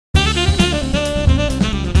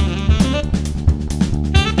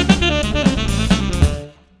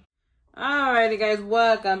Alrighty guys,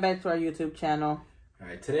 welcome back to our YouTube channel.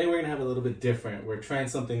 Alright, today we're going to have a little bit different. We're trying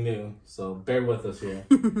something new, so bear with us here.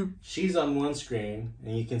 She's on one screen,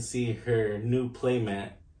 and you can see her new play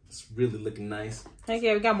mat. It's really looking nice.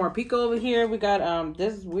 Okay, we got more Pico over here. We got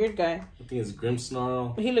this weird guy. I think it's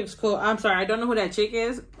Grimmsnarl. He looks cool. I'm sorry, I don't know who that chick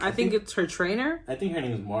is. I think it's her trainer. I think her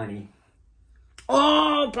name is Marnie.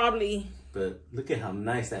 Oh, probably. But look at how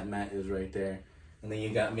nice that mat is right there. And then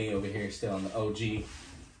you got me over here still on the OG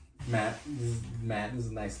mat. This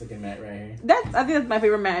is a nice looking mat right here. I think that's my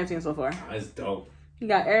favorite mat I've seen so far. Oh, it's dope. You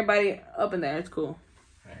got everybody up in there. It's cool.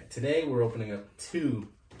 Alright, today we're opening up 2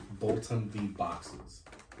 Boltund V boxes.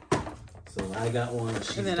 So I got one.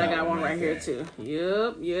 And then I got one right here too.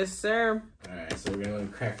 Yup. Yes, sir. Alright, so we're going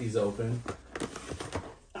to crack these open.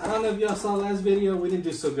 I don't know if y'all saw last video. We didn't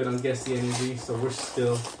do so good on Guess the Energy, so we're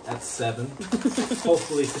still at 7.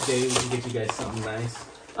 Hopefully today we can get you guys something nice.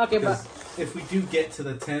 Okay, but if we do get to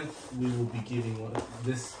the 10th, we will be giving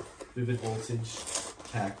this Vivid Voltage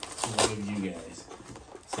pack to one of you guys.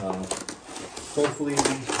 So hopefully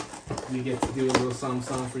we get to do a little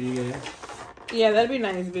something for you guys. yeah, that'd be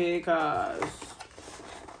nice because...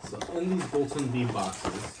 So in these Boltund V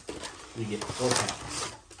boxes, we get 4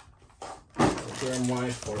 packs. So here are my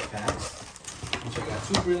 4 packs. Which I got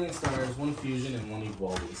 2 Brilliant Stars, 1 Fusion, and 1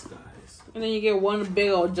 Evolving Skies. And then you get one big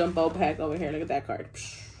old jumbo pack over here. Look at that card.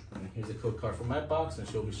 And here's a code card for my box, and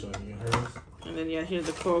she'll be showing you hers. And then yeah, here's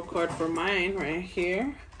the code card for mine right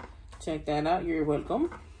here. Check that out. You're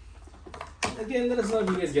welcome. Again, let us know if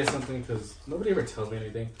you guys get something, because nobody ever tells me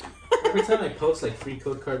anything. Every time I post like free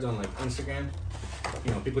code cards on like Instagram,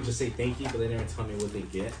 you know, people just say thank you, but they never tell me what they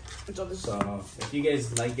get. So if you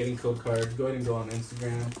guys like getting code cards, go ahead and go on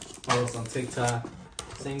Instagram, follow us on TikTok,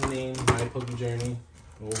 same name, My Poke Journey.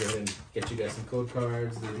 We'll go ahead and get you guys some code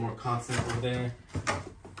cards. There's more content over there.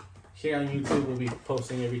 Here on YouTube, we'll be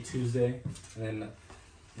posting every Tuesday, and then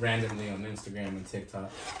randomly on Instagram and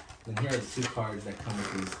TikTok. And here are the 2 cards that come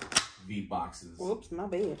with these V boxes. Whoops, my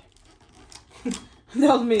bad. That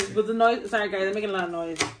was me. But the noise, sorry guys, I'm making a lot of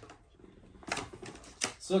noise.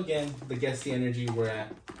 So again, the Guess the Energy, we're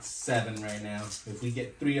at 7 right now. If we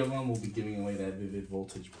get 3 of them, we'll be giving away that Vivid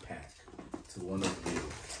Voltage pack to one of you.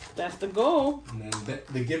 That's the goal. And then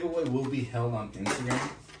the giveaway will be held on Instagram.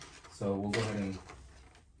 So we'll go ahead and,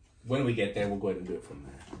 when we get there, we'll go ahead and do it from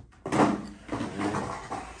there.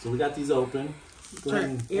 Right. So we got these open. Go ahead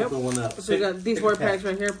and open one up. So we got these 4 packs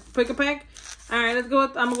right here. Pick a pack. Alright, let's go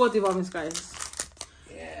with, I'm going to go with the Evolving Skies.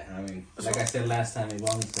 Yeah, I mean, like I said last time,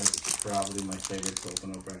 Evolving Skies is probably my favorite to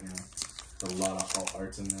open up right now. There's a lot of alt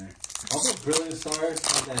arts in there. Also, Brilliant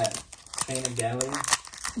Stars have that painted gallery.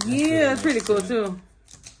 Yeah, that's pretty cool too.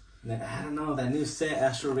 Now, I don't know, that new set,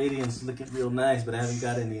 Astral Radiance, looking real nice, but I haven't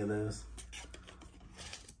got any of those.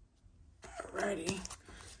 Alrighty.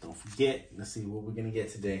 Don't forget, let's see what we're going to get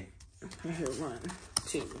today. Here, 1,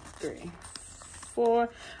 2, 3, 4.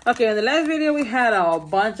 Okay, in the last video, we had a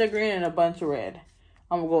bunch of green and a bunch of red.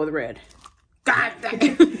 I'm going to go with red. God dang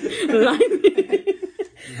it.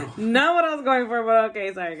 Not what I was going for, but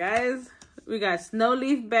okay, sorry guys. We got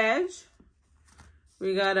Snowleaf Badge.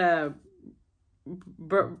 We got a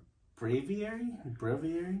Breviary?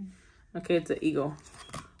 Okay, it's an eagle.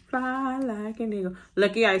 Fly like an eagle.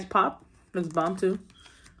 Lucky Eyes Pop. Looks bomb too.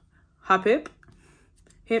 Hop Hip.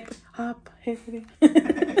 Hip hop hip.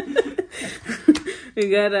 We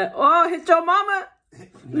got a Hit Your Mama.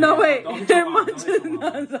 No wait. Hitmonchan.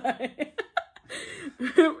 No, sorry.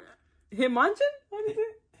 Hitmonchan? What is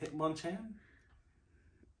it? Hitmonchan?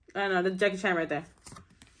 I don't know, the Jackie Chan right there.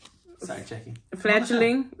 Sorry, Jackie.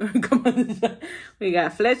 Fletchling. Come on. We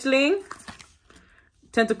got Fletchling.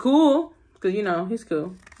 Tentacool. Because, you know, he's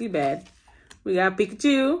cool. He's bad. We got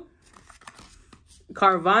Pikachu.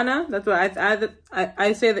 Carvana. That's what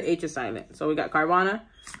I say the H is silent. So we got Carvana.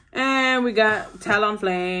 And we got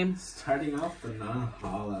Talonflame. Starting off the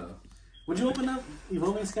non-hollow. Would you open up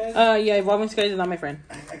Evolving Skies? Yeah, Evolving Skies is not my friend.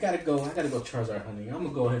 I gotta go Charizard hunting. I'm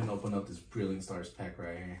gonna go ahead and open up this Brilliant Stars pack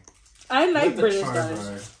right here. I like Brilliant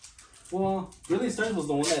Stars. Well, Brilliant Stars was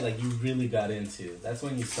the one that like you really got into. That's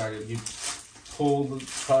when you started. You pulled the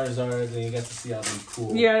Charizards and you got to see all them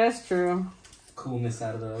cool. Yeah, that's true. Coolness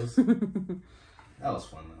out of those. That was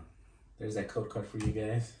fun though. There's that code card for you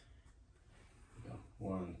guys.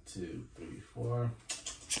 1, 2, 3, 4.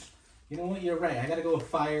 You know what? You're right. I gotta go with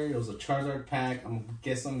fire. It was a Charizard pack. I'm gonna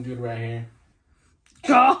get something good right here.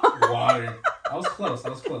 Water. I was close.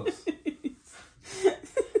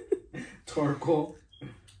 Torkoal.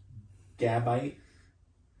 Gabite.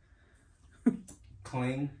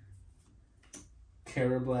 Cling.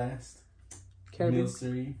 Carablast.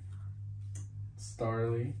 Milcery.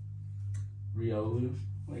 Starly. Riolu.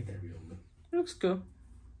 I like that Riolu. It looks cool.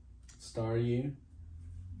 Staryu.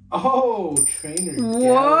 Oh, Trainer.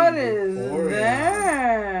 What is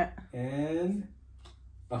that? And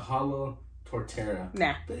a hollow Torterra.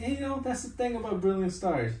 Nah. But you know, that's the thing about Brilliant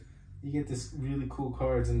Stars. You get this really cool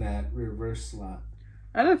cards in that reverse slot.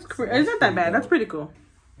 That looks cool. It's not that bad. Dope. That's pretty cool.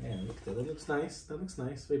 Yeah, look at that. That looks nice. That looks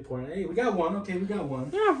nice. Wait, pour it. Hey, we got one. Okay, we got one.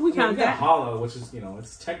 Yeah, we count that. Hollow, which is, you know,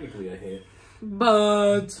 it's technically a hit.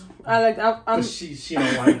 But I like. But she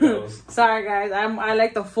don't like those. Sorry, guys. I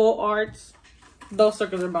like the full arts. Those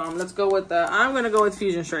circles are bomb. Let's go with the. I'm gonna go with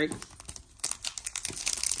Fusion Strike.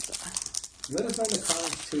 Let us know in the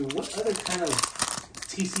comments too. What other kind of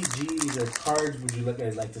TCGs or cards would you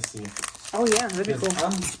guys like to see? Oh yeah, that'd be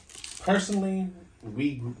cool. Personally,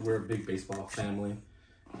 we're a big baseball family.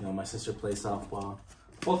 You know, my sister plays softball.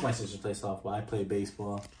 Both my sisters play softball. I play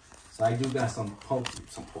baseball. So I do got some Pokemon.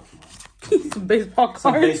 Some baseball cards.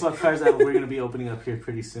 Some baseball cards that we're gonna be opening up here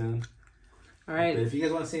pretty soon. All right. But if you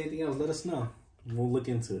guys want to say anything else, let us know. We'll look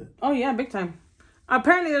into it. Oh yeah, big time.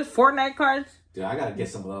 Apparently, there's Fortnite cards. Dude, I gotta get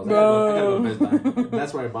some of those. I gotta go to Best Buy.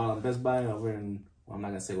 That's where I bought them. Best Buy over in. Well, I'm not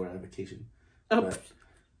gonna say we're on vacation. But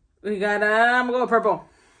We got. I'm gonna go with purple.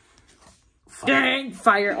 Fire. Dang,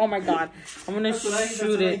 fire! Oh my god, I'm gonna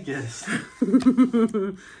shoot it.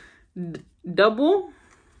 Double.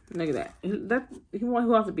 Look at that. That he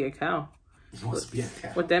wants to be a cow. He wants to be a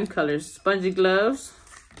cow. With them colors: spongy gloves,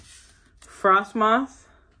 frost moth,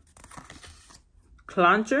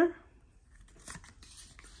 cloncher,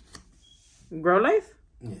 grow life.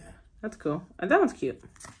 Yeah, that's cool. And that one's cute.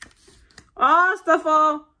 Oh,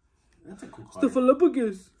 Stuffle. That's a cool card.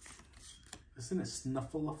 Stuffaluppagus. Isn't it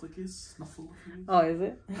Snuffleupagus? Snuffleupagus? Oh, is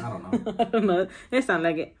it? I don't know. I don't know. It sounds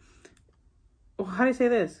like it. Oh, how do you say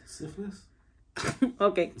this? Syphilis?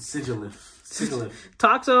 Okay. Sigilif.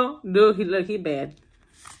 Toxo. Dude, he bad.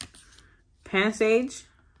 Pansage.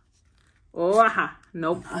 Oh, aha.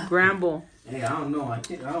 Nope. Gramble. Hey, I don't know. I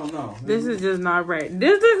don't know. This is just not right.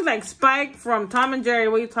 This looks like Spike from Tom and Jerry.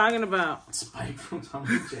 What are you talking about? Spike from Tom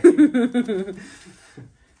and Jerry.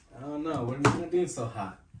 I don't know. We're not doing so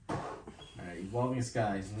hot. Alright, Evolving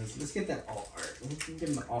Skies. Let's get that alt art. Let's get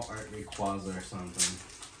an alt art Rayquaza or something.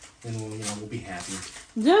 Then we'll be happy.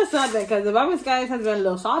 Just something, because the Evolving Skies has been a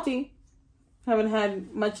little salty. Haven't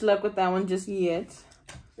had much luck with that one just yet.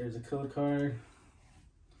 There's a code card.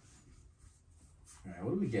 Alright,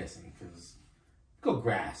 what are we guessing? Because go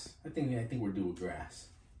grass. I think we're doing grass.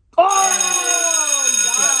 Oh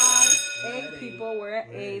God! 8 people. We're at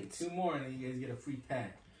 8. 2 more, and then you guys get a free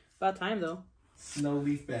pack. About time though. Snow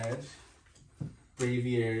Leaf Badge,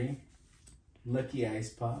 Braviary, Lucky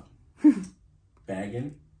Ice Pop,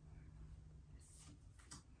 Baggin,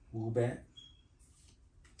 Woobat,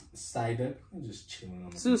 Psyduck. I'm just chilling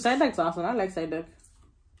on the Psyduck's awesome. I like Psyduck.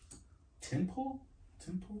 Temple,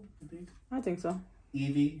 I think. I think so.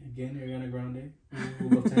 Eevee, again, Ariana Grande.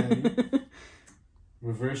 We'd love to have you.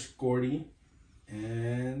 Reverse Gordy,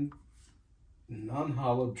 and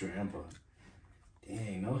non-hollow Drampa.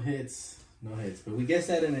 Dang, no hits. But we guess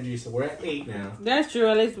that energy, so we're at 8 now. That's true.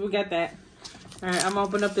 At least we got that. All right, I'm gonna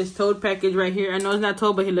open up this Toad package right here. I know it's not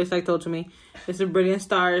Toad, but he looks like Toad to me. It's a Brilliant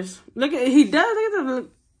Stars. Look at he does. Look at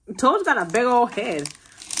the Toad's got a big old head,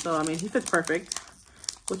 so I mean he fits perfect.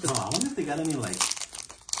 With the I wonder if they got any like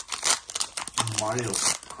Mario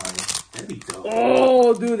cards. That'd be dope.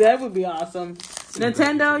 Oh, dude, that would be awesome.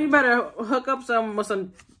 Nintendo, you better hook up some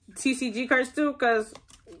TCG cards too, cause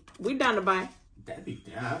we down to buy. That'd be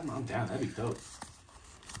I'm down. That'd be dope.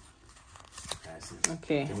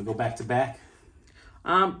 Okay. Can we go back to back?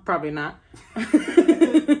 Probably not. What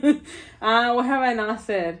have I not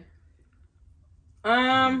said?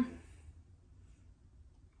 Yeah,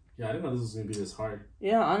 I didn't know this was gonna be this hard.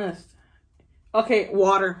 Yeah, honest. Okay,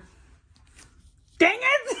 water. Dang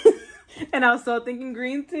it! And I was so thinking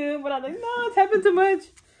green too, but I was like, no, it's happened too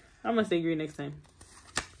much. I'm gonna say green next time.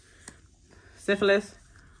 Syphilis.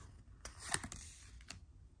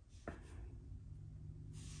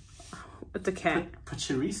 It's a cat.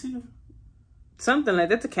 Pachirisu? Something like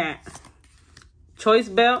that's a cat. Choice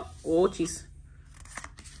belt. Oh, jeez.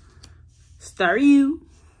 Staryu.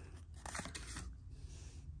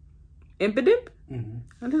 Impidimp? Mm-hmm.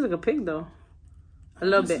 That looks like a pig though. A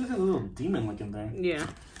little bit. Looks like a little demon looking thing. Yeah.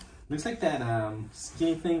 Looks like that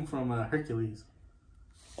skinny thing from Hercules.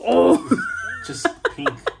 Oh. Just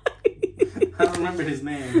pink. I don't remember his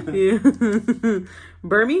name. Yeah.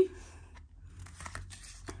 Burmy.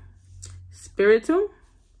 Spiritomb? Is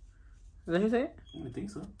that how you say it? I think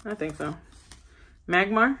so. I think so.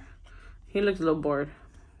 Magmar. He looks a little bored.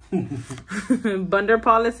 Bunder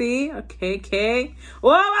Policy. Okay.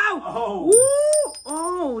 Whoa! Oh! Ooh!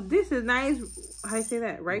 Oh, this is nice. How do you say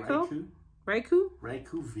that? Raikou? Raikou?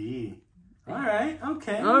 Raikou V. All right,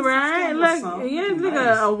 okay. All right, look, yeah, look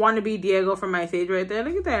nice. a wannabe Diego from my stage right there.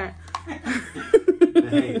 Look at that.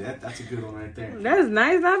 Hey, that's a good one right there. That's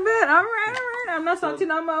nice, not bad. All right. I'm not salty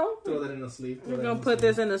no more. Throw that in the sleeve. We're gonna put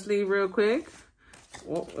this in the sleeve real quick.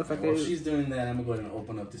 Well, if I While she's doing that, I'm gonna go ahead and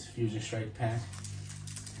open up this Fusion Strike pack.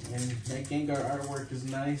 And that Gengar artwork is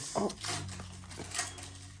nice. Oh.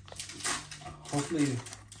 Hopefully,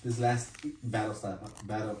 this last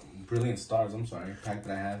Battle Brilliant Stars, pack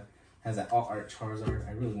that I have has that all art Charizard.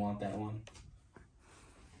 I really want that one.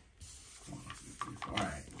 1, 2, 3, 4. All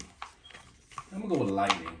right. I'm gonna go with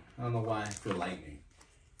lightning. I don't know why I feel lightning.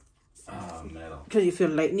 Metal. Because you feel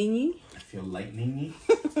lightning-y? I feel lightning-y.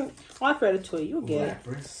 Well, I feel it to you. You'll get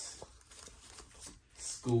Lapras.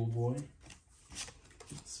 Schoolboy.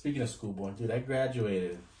 Speaking of schoolboy, dude, I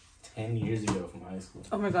graduated 10 years ago from high school.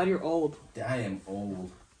 Oh my god, you're old. I am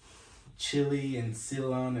old. Chili and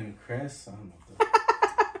Ceylon and Cress. I don't know what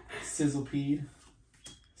that. Sizzlepede.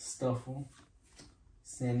 Stuffle.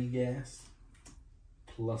 Sandy Gas.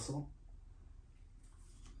 Plusle.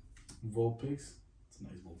 Vulpix. It's a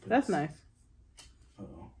nice Vulpix. That's nice.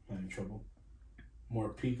 Uh-oh, I'm in trouble. More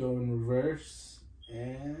Pico in reverse.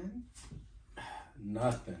 And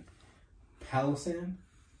nothing. Palossand,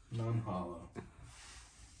 non-hollow.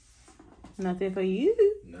 Nothing for you.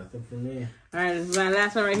 Nothing for me. Alright, this is my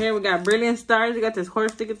last one right here. We got Brilliant Stars. We got this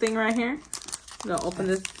horse sticker thing right here. I'm gonna open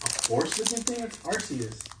this. A horse looking thing? It's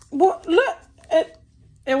Arceus. Well, look. It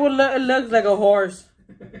looks like a horse.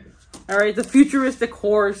 Alright, it's a futuristic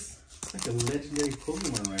horse. It's like a legendary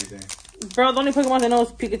Pokemon right there. Bro, the only Pokemon I know is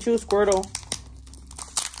Pikachu, Squirtle,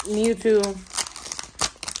 Mewtwo.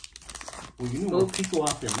 Well, you know more Pico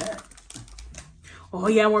off your map. Oh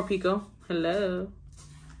yeah, more Pico. Hello.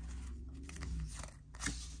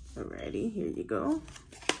 Alrighty, here you go.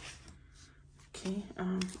 Okay,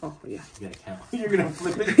 oh yeah. You gotta count. You're gonna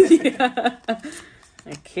flip it. Yeah.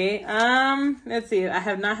 Okay, let's see. I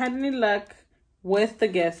have not had any luck with the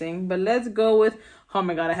guessing, but let's go with, oh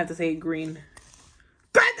my god, I have to say green.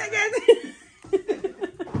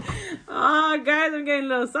 Oh, guys, I'm getting a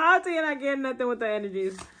little salty and I get nothing with the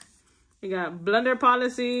energies. We got Blunder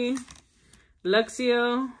Policy,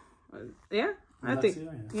 Luxio. Yeah, I think.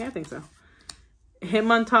 Yeah, I think so.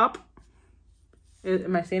 Him on top.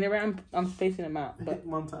 Am I saying it right? I'm spacing him out. But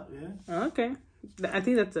Him on top, yeah. Okay, I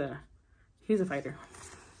think that's he's a fighter.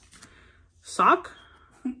 Sock.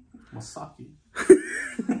 Masaki.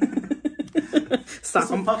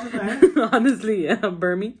 Sock. Honestly, yeah.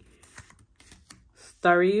 Burmy.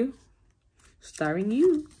 Starring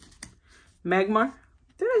you. Magmar.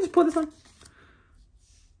 Did I just pull this one?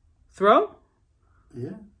 Throw?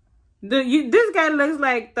 Yeah. This guy looks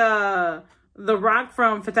like the Rock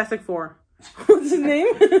from Fantastic Four. What's his name?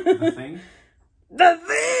 The Thing? The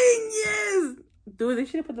Thing, yes! Dude, they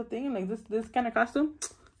should have put the Thing in like this kind of costume.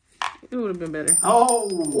 It would have been better. Oh!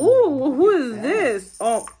 Ooh, who is this?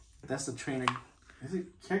 Oh. That's the trainer. Is it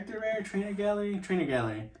Character Rare? Trainer Gallery? Trainer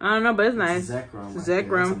Gallery. I don't know, but it's nice. Zekrom.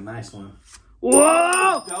 Zekrom. That's a nice one.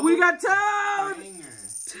 Whoa! We got Toad!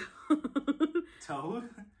 Toad?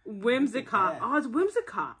 Whimsicott. Oh, it's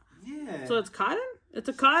Whimsicott. Yeah. So it's cotton? It's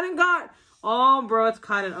a cotton god. Oh, bro, it's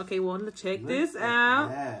cotton. Okay, well, let's check this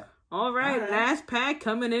out. All right, last pack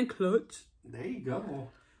coming in clutch. There you go.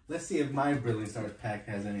 Let's see if my Brilliant Stars pack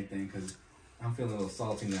has anything, because I'm feeling a little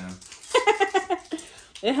salty now.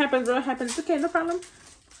 It happens, bro. It happens. It's okay, no problem.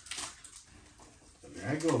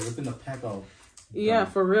 There I go, ripping the pack off. Yeah,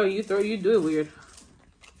 for real. You do it weird.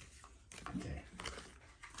 Okay.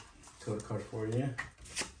 Total card for you.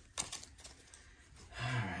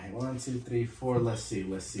 Alright, 1, 2, 3, 4. Let's see.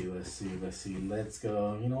 Let's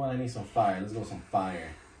go. You know what? I need some fire. Let's go with some fire.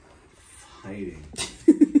 Fighting.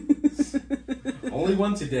 Only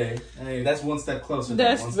one today. Hey, that's one step closer.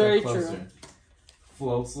 That's one very step closer. true.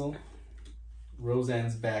 Floatzel.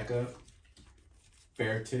 Roseanne's backup.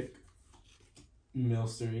 Beartick.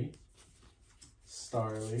 Milcery.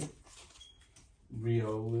 Starly.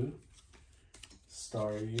 Riolu.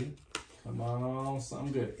 Staryu. Come on,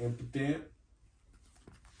 something good. Impotent.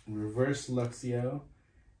 Reverse Luxio.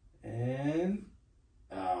 And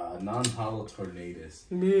non-hollow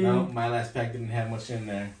Tornadus. No, my last pack didn't have much in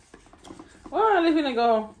there. Well, at least we didn't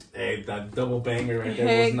go. Hey, that double banger right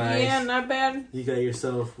there was nice. Yeah, not bad. You got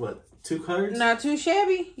yourself, what, 2 cards? Not too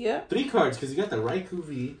shabby. Yeah. 3 cards, because you got the Raikou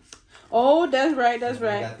V. Oh, that's right. That's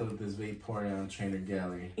right. I got this Vaporeon Trainer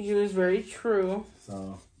Gallery. It was very true.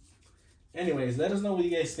 So, anyways, let us know what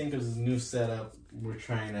you guys think of this new setup we're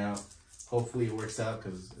trying out. Hopefully it works out,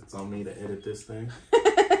 because it's on me to edit this thing.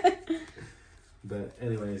 But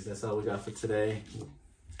anyways, that's all we got for today.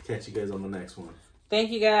 Catch you guys on the next one. Thank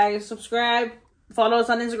you guys. Subscribe. Follow us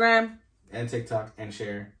on Instagram. And TikTok and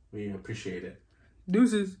share. We appreciate it.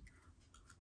 Deuces.